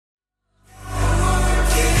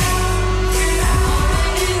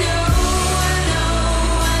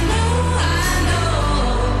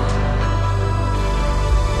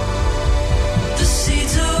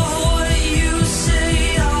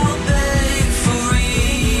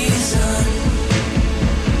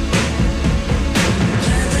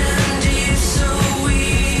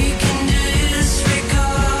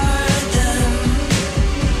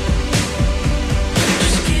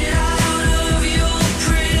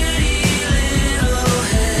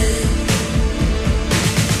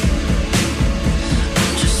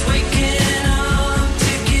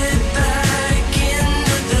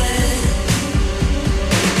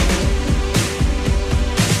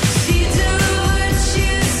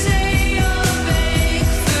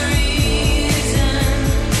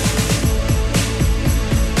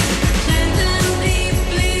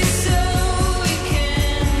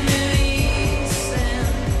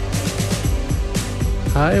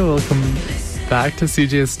Hi, welcome back to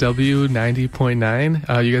CJSW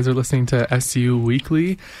 90.9. You guys are listening to SU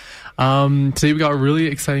Weekly. Today we got a really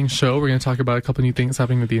exciting show. We're going to talk about a couple new things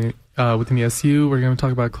happening within the SU. We're going to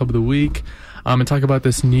talk about Club of the Week and talk about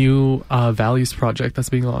this new values project that's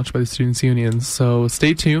being launched by the Students' Union. So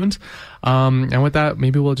stay tuned. And with that,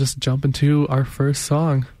 maybe we'll just jump into our first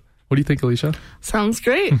song. What do you think, Alicia? Sounds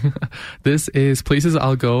great. This is Places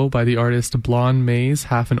I'll Go by the artist Blonde Maze,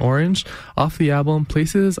 Half an Orange, off the album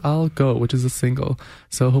Places I'll Go, which is a single.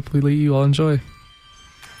 So hopefully you all enjoy.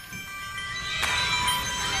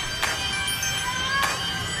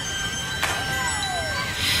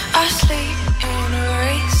 I sleep in a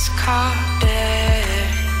race car bed,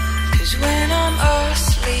 'cause when I'm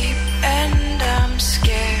asleep and I'm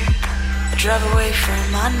scared, I drive away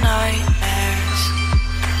from my nightmares.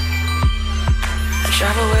 I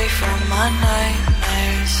drive away from my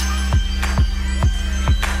nightmares.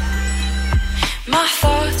 My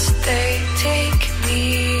thoughts, they take me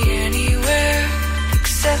anywhere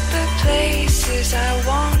except the places I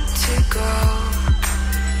want to go.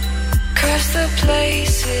 'Cause the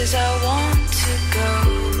places I want to go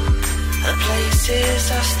are places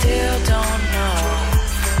I still don't know.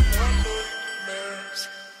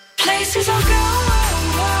 Places I'll go,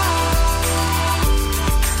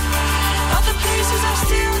 other places I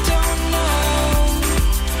still don't know.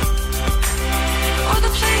 All the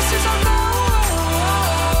places I'll go,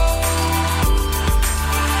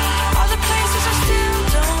 other places I still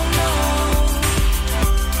don't know.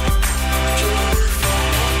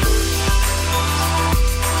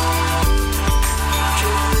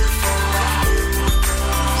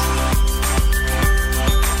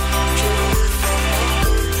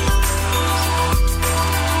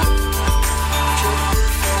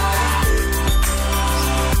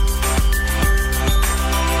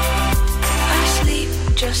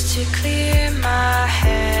 Just to clear my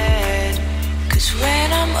head, 'cause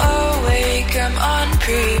when I'm awake I'm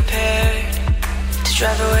unprepared to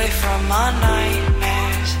drive away from my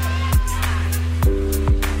nightmares,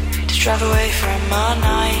 to drive away from my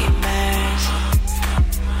nightmares.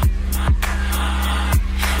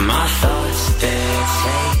 My thoughts, they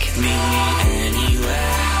take me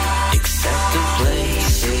anywhere except the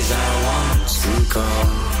places I want to go.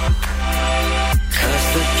 'Cause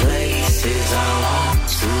the places I want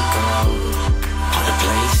to go are the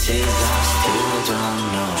places I still don't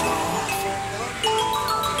know.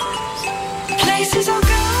 Places I'll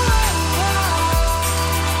go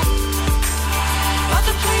are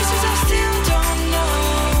the places I still don't know.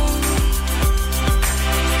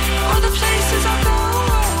 All the places I'll go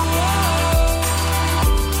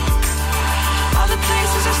are the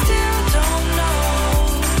places I still don't know.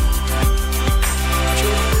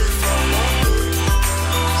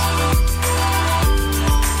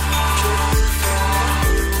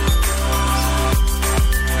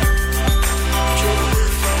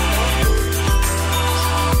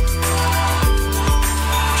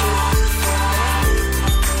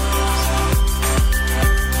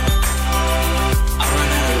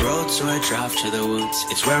 Drive to the woods,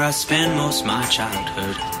 it's where I spent most my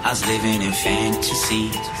childhood. I was living in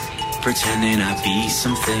fantasy, pretending I'd be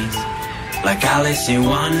something like Alice in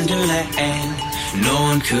Wonderland. No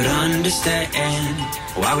one could understand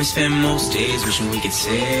why we spend most days wishing we could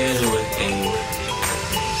sail away.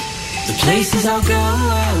 The places I'll go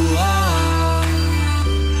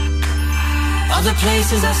are the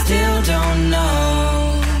places I still don't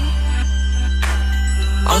know.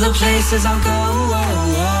 All the places I'll go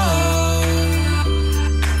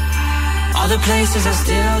all the places I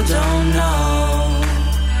still don't know.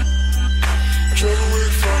 Drive away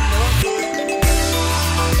from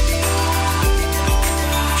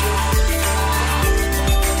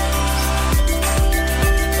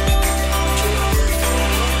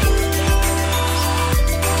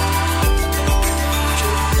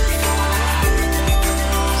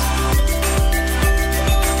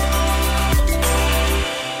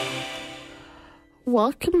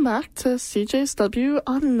Welcome back to CJSW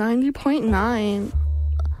on 90.9.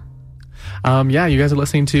 Yeah, you guys are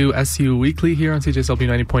listening to SU Weekly here on CJSW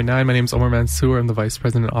 90.9. My name is Omar Mansour. I'm the Vice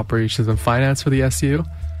President of Operations and Finance for the SU.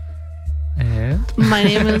 And my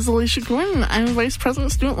name is Alicia Gordon. I'm Vice President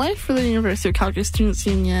of Student Life for the University of Calgary Students'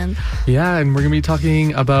 Union. Yeah, and we're going to be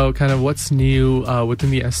talking about kind of what's new within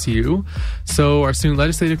the SU. So our Student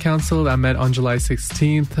Legislative Council that met on July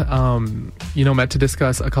 16th, met to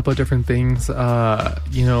discuss a couple of different things,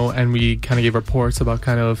 and we kind of gave reports about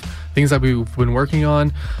kind of things that we've been working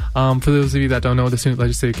on. For those of you that don't know, the Student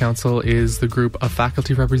Legislative Council is the group of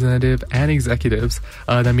faculty representative and executives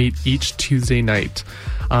that meet each Tuesday night.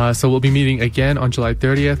 So we'll be meeting again on July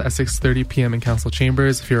 30th at 6:30 p.m. in Council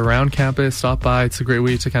Chambers. If you're around campus, stop by. It's a great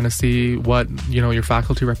way to kind of see what, your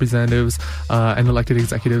faculty representatives and elected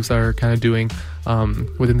executives are kind of doing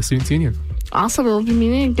within the Students' Union. Awesome. We'll be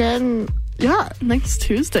meeting again, next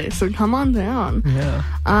Tuesday, so come on down.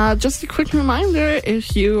 Yeah. Just a quick reminder,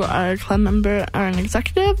 if you are a club member or an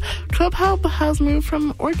executive, ClubHub has moved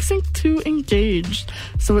from OrgSync to Engaged.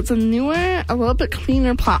 So it's a newer, a little bit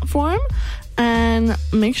cleaner platform. And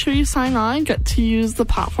make sure you sign on, get to use the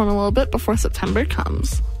platform a little bit before September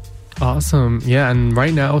comes. Awesome. Yeah, and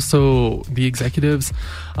right now, so the executives,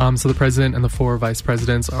 so the president and the 4 vice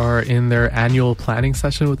presidents are in their annual planning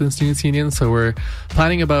session within Students' Union. So we're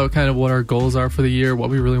planning about kind of what our goals are for the year, what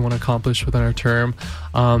we really want to accomplish within our term.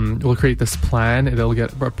 We'll create this plan. It'll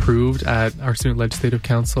get approved at our Student Legislative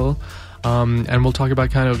Council. And we'll talk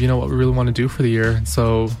about kind of, what we really want to do for the year.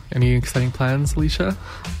 So any exciting plans, Alicia?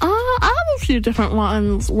 I have a few different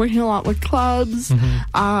ones. Working a lot with clubs.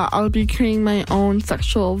 I'll be creating my own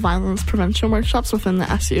sexual violence prevention workshops within the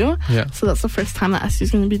SU. Yeah. So that's the first time that SU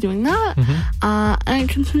is going to be doing that. And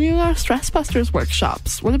continuing our Stress Busters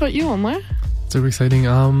workshops. What about you, Omar? Super exciting.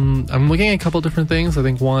 I'm looking at a couple different things. I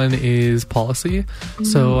think one is policy.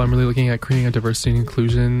 So I'm really looking at creating a diversity and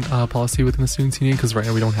inclusion policy within the Students' Union, because right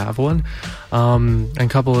now we don't have one. And a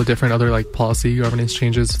couple of different other policy governance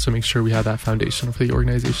changes to make sure we have that foundation for the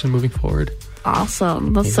organization moving forward.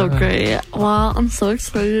 Awesome. That's so great. Well, I'm so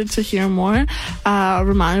excited to hear more.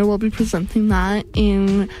 Reminder, we'll be presenting that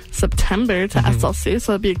in September to SLC,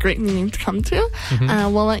 so it'll be a great meeting to come to.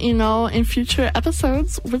 And we'll let you know in future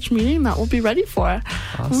episodes which meeting that we'll be ready for.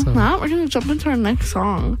 Awesome. With that, we're going to jump into our next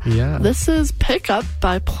song. Yeah. This is Pick Up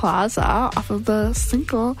by Plaza off of the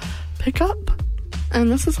single Pick Up.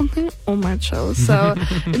 And this is something Omar chose, so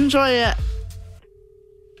enjoy it.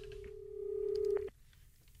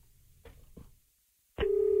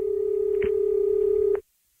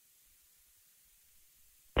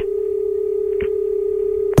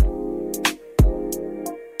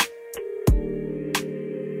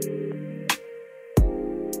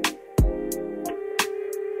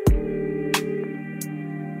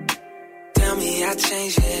 I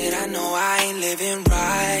change it, I know I ain't living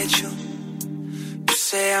right. You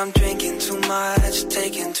say I'm drinking too much,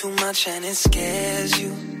 taking too much, and it scares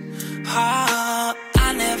you. Oh,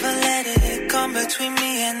 I never let it come between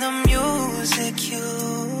me and the music.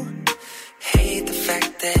 You hate the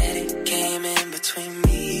fact that it came in between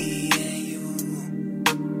me and you.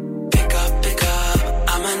 Pick up,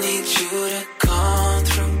 I'ma need you to come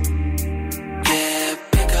through. Yeah,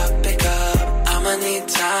 pick up, I'ma need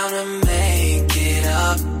time to make it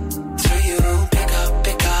up to you. Pick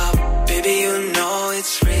up, baby, you know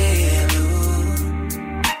it's real.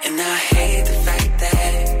 And I hate the fact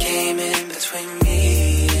that it came in between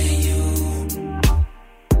me and you.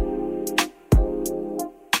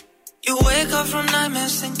 You wake up from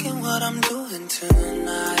nightmares thinking what I'm doing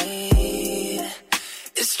tonight.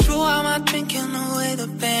 It's true, I'm not drinking away the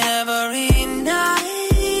pain every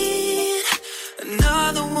night.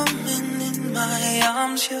 Another woman in my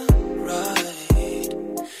arms, you're right.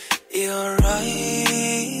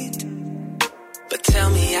 But tell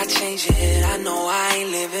me I changed it, I know I ain't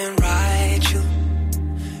living right.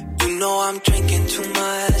 You know I'm drinking too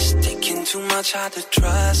much, taking too much, hard to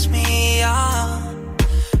trust me,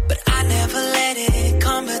 But I never let it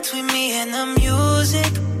come between me and the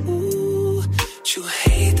music. Ooh, you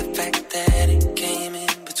hate the fact that it came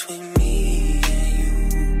in between me and you.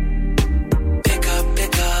 Pick up,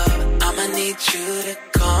 I'ma need you to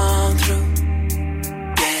come through.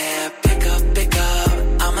 Yeah, pick up,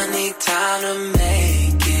 I'ma need time to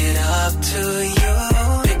make it up to you.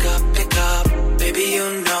 Pick up, baby, you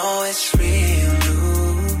know it's real.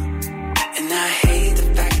 And I hate the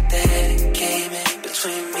fact that it came in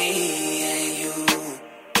between me and you.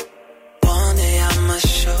 One day I'ma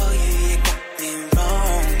show you, you got me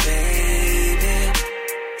wrong, baby.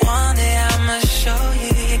 One day I'ma show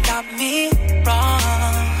you, you got me wrong.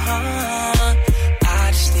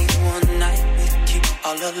 I just need one night with you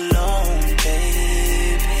all alone,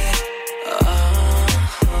 baby.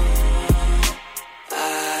 I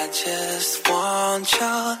just want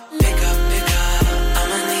your pick up,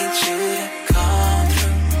 I'ma need you to come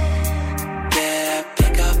through. Yeah,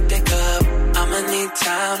 pick up, I'ma need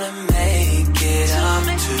time to make it up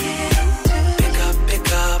to you. Pick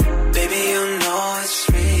up, baby, you know it's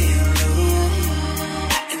real.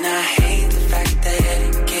 And I hate the fact that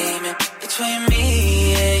it came in between me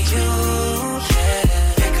and you. Yeah,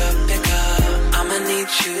 pick up, I'ma need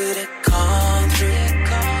you to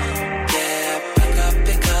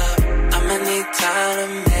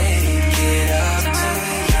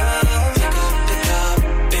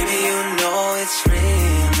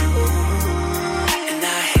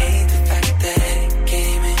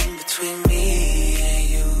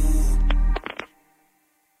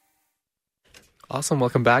Awesome.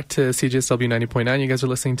 Welcome back to CJSW 90.9. You guys are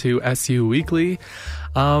listening to SU Weekly.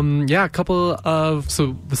 A couple of...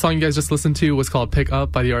 So the song you guys just listened to was called Pick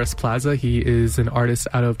Up by the artist Plaza. He is an artist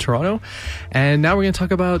out of Toronto. And now we're going to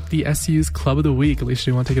talk about the SU's Club of the Week. Alicia,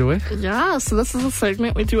 do you want to take it away? Yeah, so this is a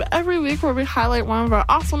segment we do every week where we highlight one of our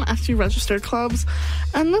awesome SU registered clubs.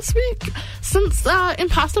 And this week, since in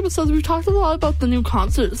past episodes we've talked a lot about the new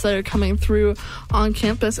concerts that are coming through on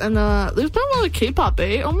campus, and there's been a lot of K-pop,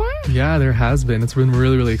 Omar? Yeah, there has been. It's been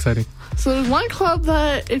really, really exciting. So there's one club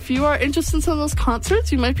that if you are interested in some of those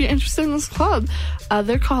concerts, you might be interested in this club.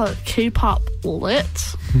 They're called K-pop Lit.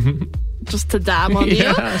 Just to dab on you.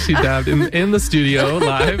 Yeah, she dabbed in the studio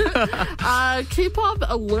live.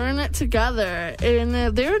 K-pop Learn It Together.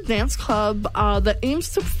 And they're a dance club that aims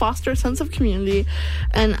to foster a sense of community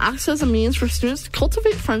and acts as a means for students to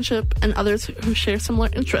cultivate friendship and others who share similar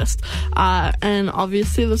interests. And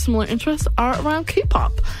obviously the similar interests are around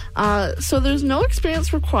K-pop. So there's no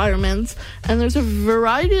experience requirements, and there's a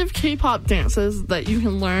variety of K-pop dances that you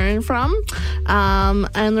can learn from.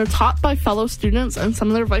 And they're taught by fellow students and some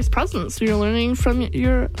of their vice presidents. So you're learning from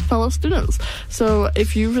your fellow students. So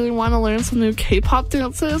if you really want to learn some new K-pop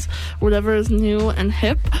dances, whatever is new and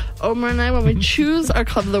hip, Omar and I, when we choose our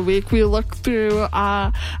Club of the Week, we look through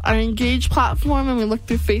our Engage platform and we look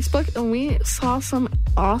through Facebook, and we saw some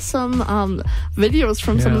awesome videos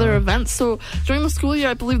from some of their events. So during the school year,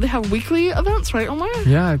 I believe they have weekly events, right, Omar?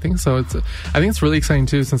 Yeah, I think so. I think it's really exciting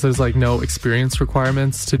too, since there's like no experience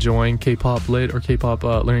requirements to join K-pop Lit or K-pop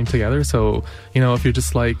Learning Together. So, you know, if you're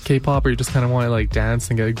just like K-pop or you just kind of want to like dance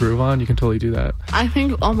and get a groove on, you can totally do that. I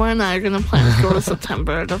think Omar and I are going to plan to go to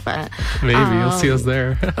September at an event. Maybe. You'll see us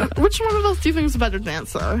there. Which one of us do you think is a better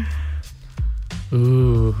dancer?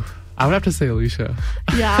 Ooh, I would have to say Alicia.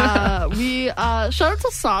 Yeah, we shout out to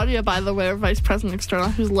Sadia, by the way, our vice president external,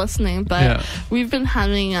 who's listening. But we've been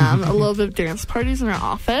having a little bit of dance parties in our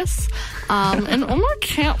office, and Omar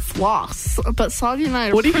can't floss, but Sadia and I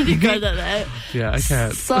are pretty good at it. Yeah, I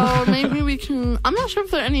can't. So maybe we can. I'm not sure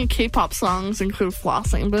if there are any K-pop songs include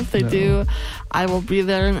flossing, but if they do, I will be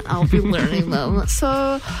there and I'll be learning them.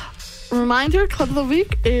 So. Reminder, Club of the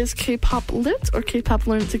Week is K-pop Lit or K-pop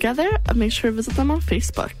Learn Together. Make sure to visit them on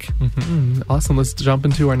Facebook. Awesome. Let's jump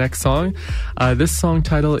into our next song. This song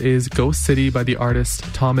title is Ghost City by the artist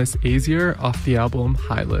Thomas Azier off the album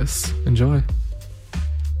Highless. Enjoy.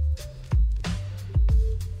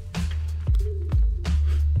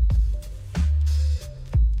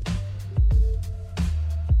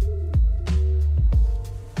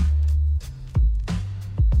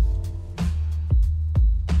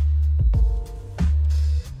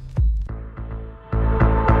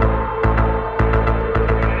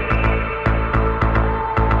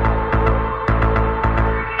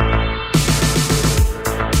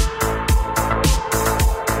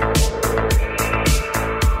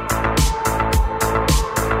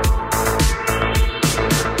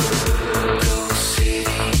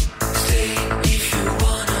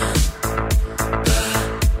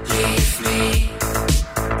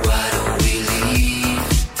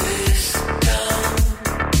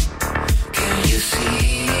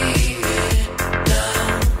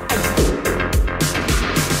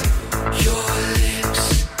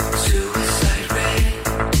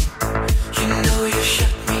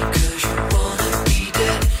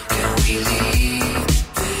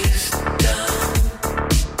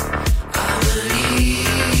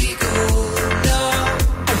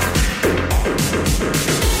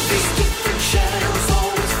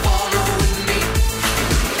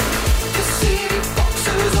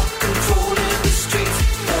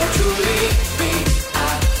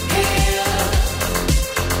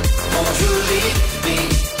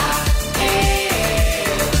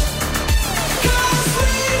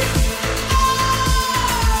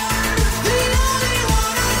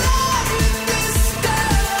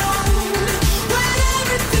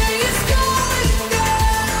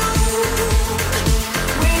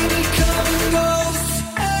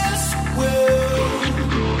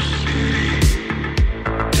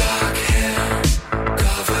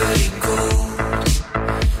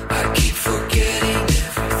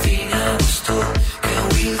 Can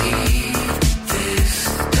we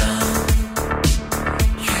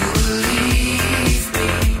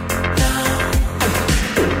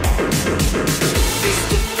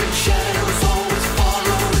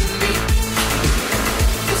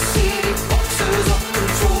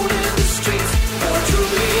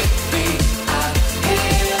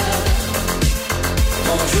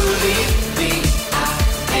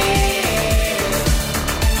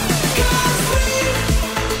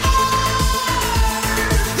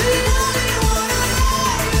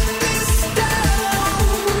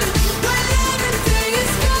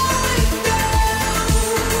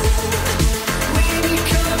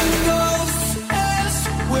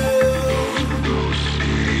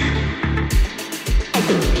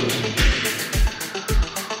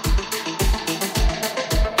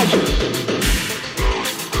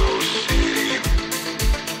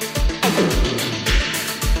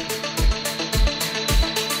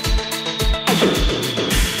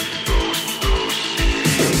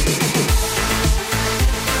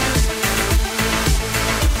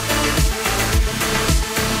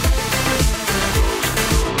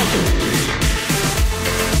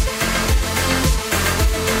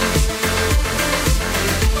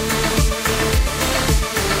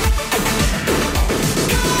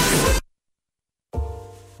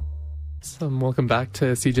Welcome back to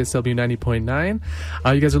CJSW 90.9.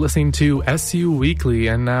 You guys are listening to SU Weekly,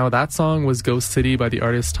 and now that song was Ghost City by the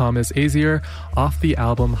artist Thomas Azier off the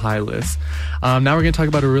album High List. Now we're going to talk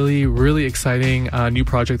about a really, really exciting new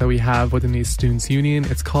project that we have within the Students' Union.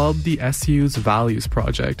 It's called the SU's Values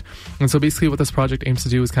Project. And so basically what this project aims to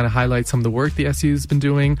do is kind of highlight some of the work the SU's been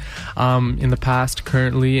doing in the past,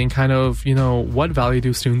 currently, and kind of, you know, what value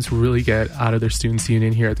do students really get out of their Students'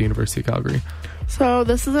 Union here at the University of Calgary. So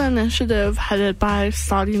this is an initiative headed by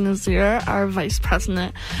Saudi Nazir, our Vice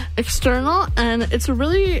President External, and it's a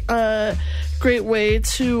really great way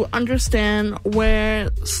to understand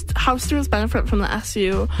how students benefit from the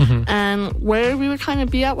SU and where we would kind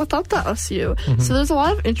of be at without the SU. So there's a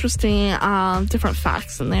lot of interesting different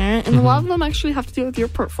facts in there, and a lot of them actually have to do with your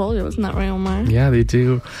portfolio. Isn't that right, Omar? Yeah, they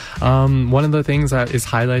do. One of the things that is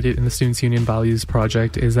highlighted in the Students' Union Values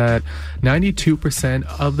Project is that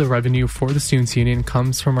 92% of the revenue for the Students' Union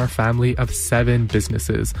comes from our family of 7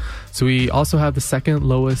 businesses. So we also have the second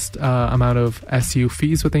lowest amount of SU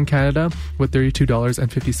fees within Canada, with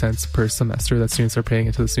 $32.50 per semester that students are paying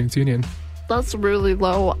into the Students' Union. That's really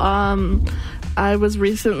low. I was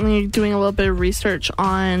recently doing a little bit of research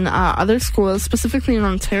on other schools, specifically in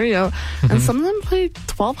Ontario, and some of them pay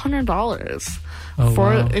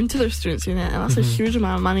 $1,200 into their Students' Union, and that's a huge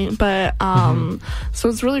amount of money. But so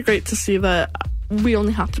it's really great to see that we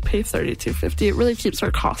only have to pay $32.50. It really keeps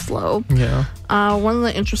our costs low. Yeah. One of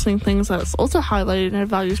the interesting things that's also highlighted in our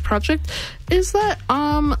values project is that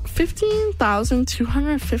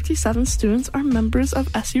 15,257 students are members of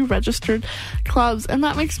SU registered clubs, and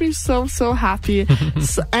that makes me so happy.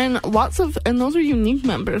 And those are unique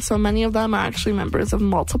members, so many of them are actually members of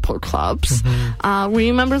multiple clubs. Were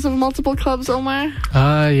you members of multiple clubs, Omar?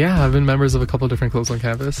 Yeah, I've been members of a couple different clubs on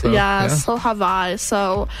campus. So, yeah, so have I.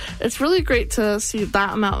 So it's really great to see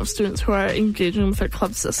that amount of students who are engaging with their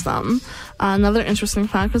club system. Another interesting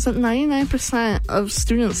fact was that 99% of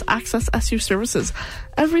students access SU services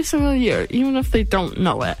every single year, even if they don't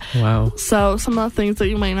know it. Wow. So some of the things that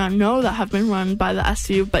you might not know that have been run by the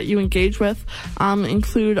SU but you engage with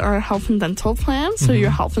include our health and dental plan, so your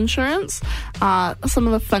health insurance, some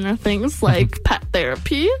of the funner things like pet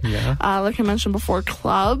therapy, like I mentioned before,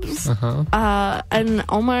 clubs, and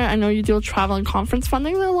Omar, I know you deal with travel and conference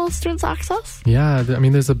funding that a lot of students access. Yeah, I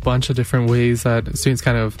mean, there's a bunch of different ways that students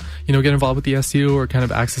kind of, you know, get involved with the SU or kind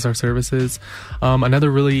of access our services. Another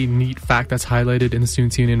really neat fact that's highlighted in the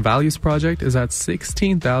Students' Union Values Project is that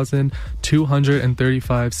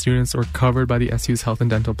 16,235 students were covered by the SU's health and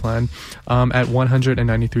dental plan at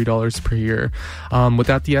 $193 per year.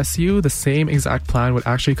 Without the SU, the same exact plan would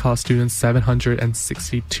actually cost students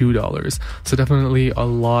 $762. So definitely a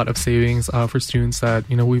lot of savings for students that,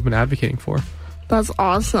 you know, we've been advocating for. That's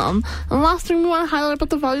awesome. And the last thing we want to highlight about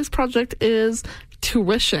the Values Project is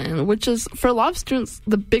tuition, which is, for a lot of students,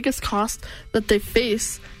 the biggest cost that they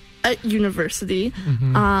face at university.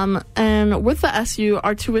 And with the SU,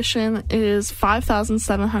 our tuition is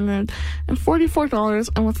 $5,744,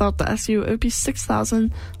 and without the SU, it would be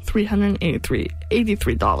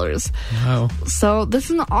 $6,383. Wow. So this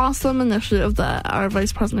is an awesome initiative that our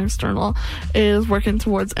Vice President External is working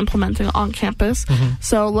towards implementing on campus.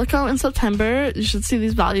 So look out in September. You should see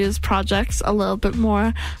these values projects a little bit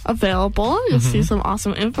more available. You'll see some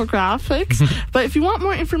awesome infographics. But if you want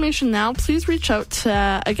more information now, please reach out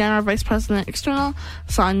to, again, our Vice President External,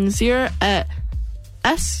 Saudi Nazir, at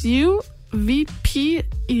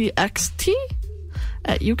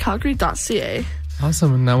suvpext@ucalgary.ca.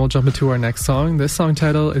 Awesome. And now we'll jump into our next song. This song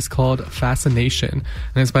title is called Fascination,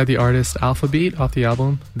 and it's by the artist Alphabeat off the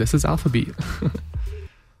album This Is Alphabeat.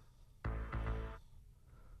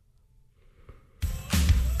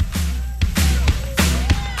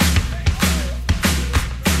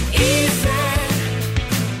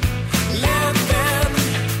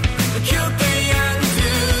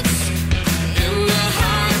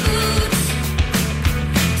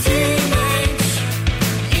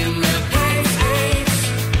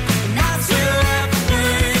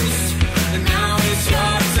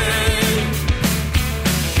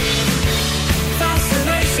 Fast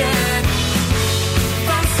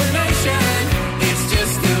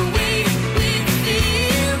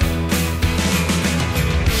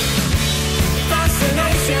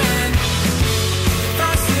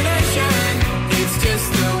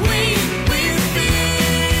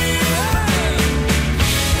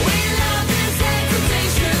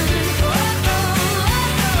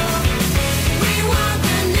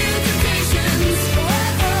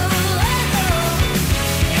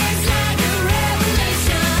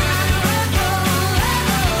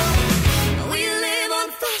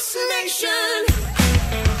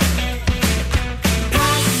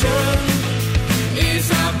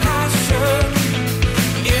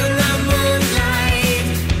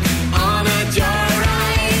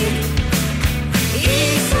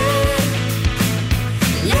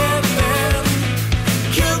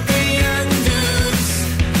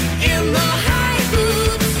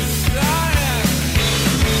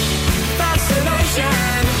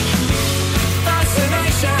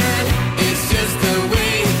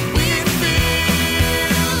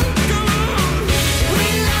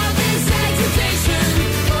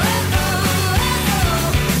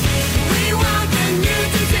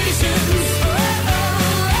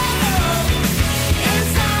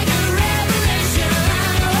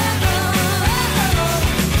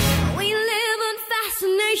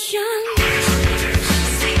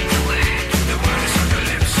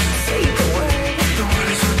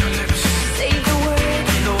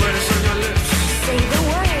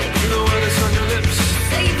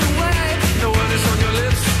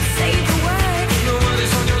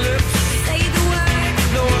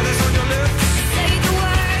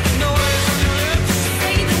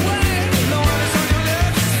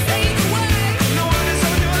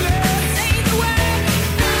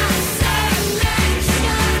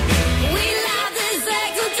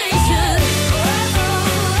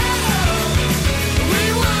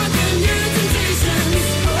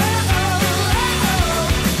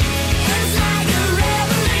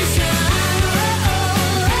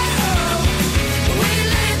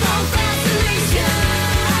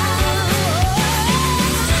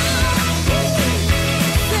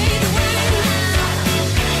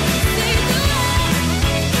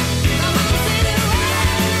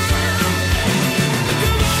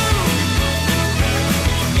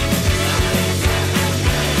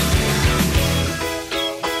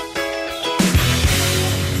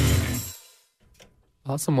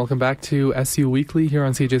Awesome. Welcome back to SU Weekly here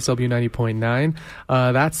on CJSW 90.9.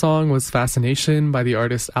 That song was Fascination by the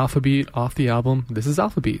artist Alphabeat off the album This Is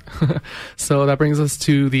Alphabeat. So that brings us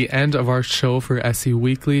to the end of our show for SU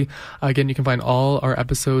Weekly. Again, you can find all our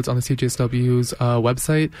episodes on the CJSW's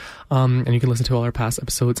website, and you can listen to all our past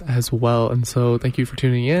episodes as well. And so thank you for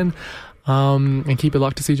tuning in. And keep it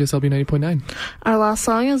locked to CJSW 90.9. Our last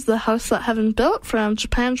song is The House That Heaven Built from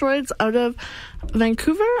Japandroids out of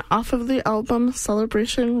Vancouver off of the album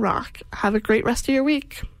Celebration Rock. Have a great rest of your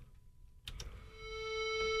week.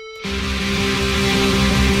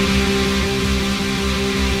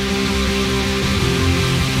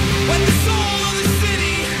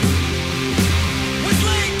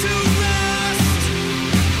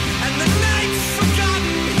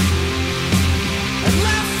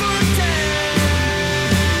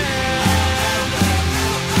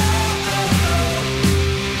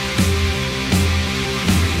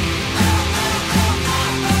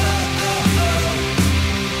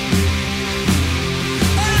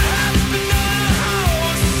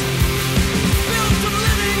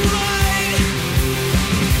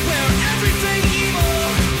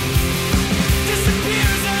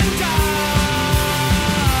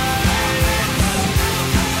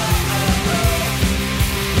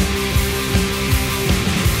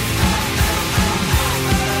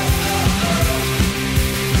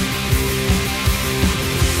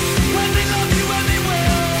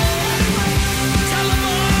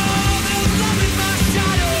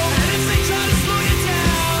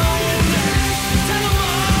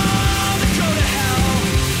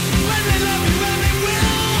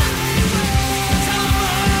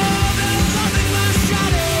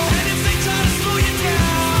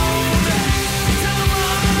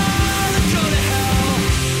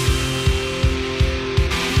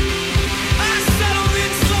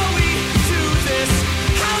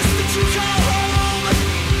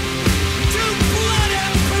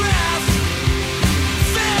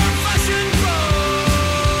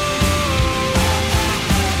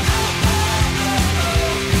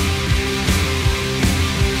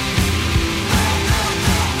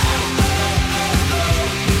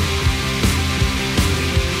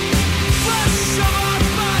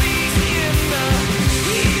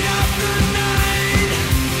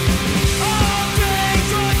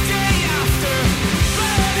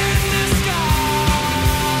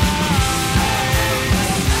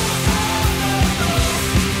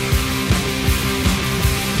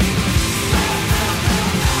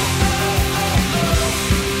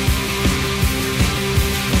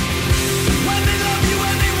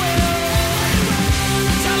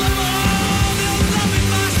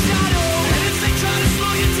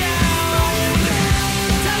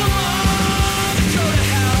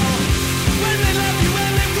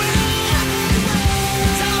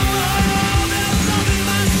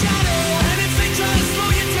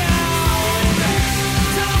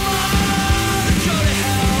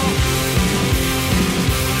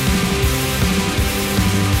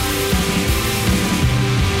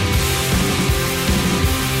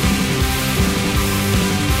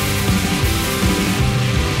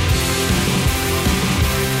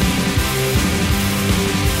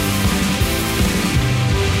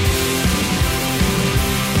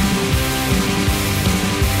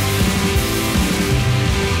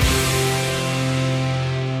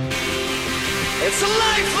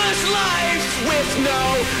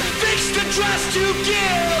 trust to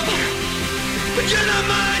give, but you're not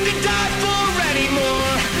mine to die for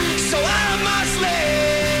anymore, so I must live.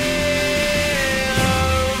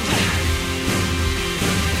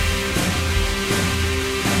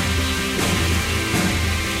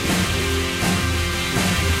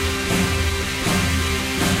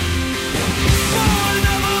 Born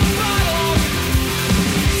of a bottle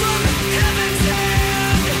from heaven's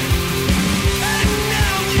hand, and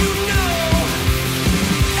now you know,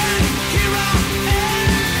 and here I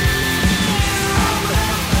am.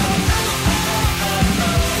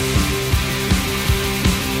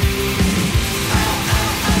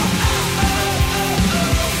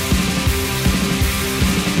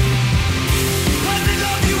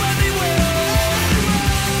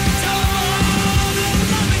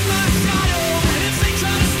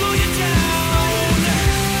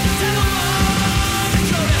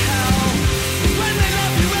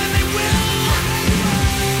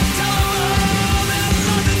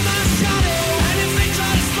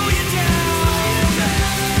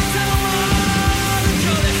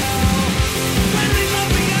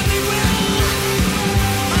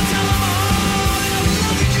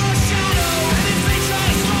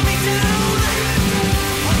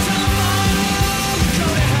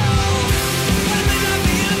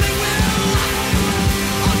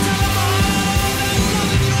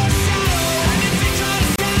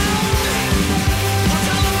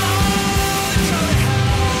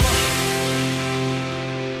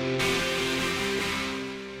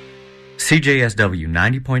 CJSW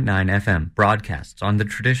 90.9 FM broadcasts on the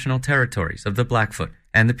traditional territories of the Blackfoot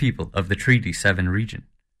and the people of the Treaty 7 region.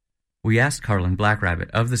 We asked Carlin Blackrabbit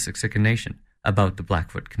of the Siksika Nation about the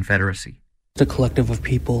Blackfoot Confederacy. It's a collective of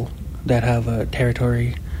people that have a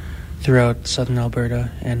territory throughout southern Alberta,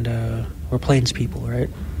 and we're Plains people, right?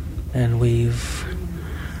 And we're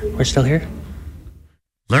still here.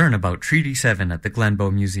 Learn about Treaty 7 at the Glenbow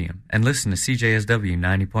Museum and listen to CJSW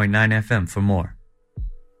 90.9 FM for more.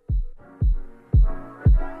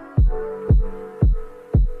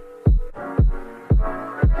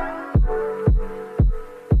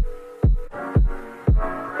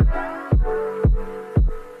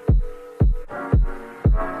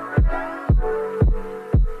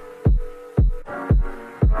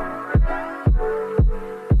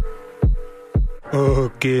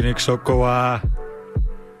 Kinik Sokoa.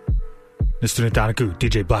 Nistune Tanaku,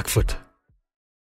 DJ Blackfoot.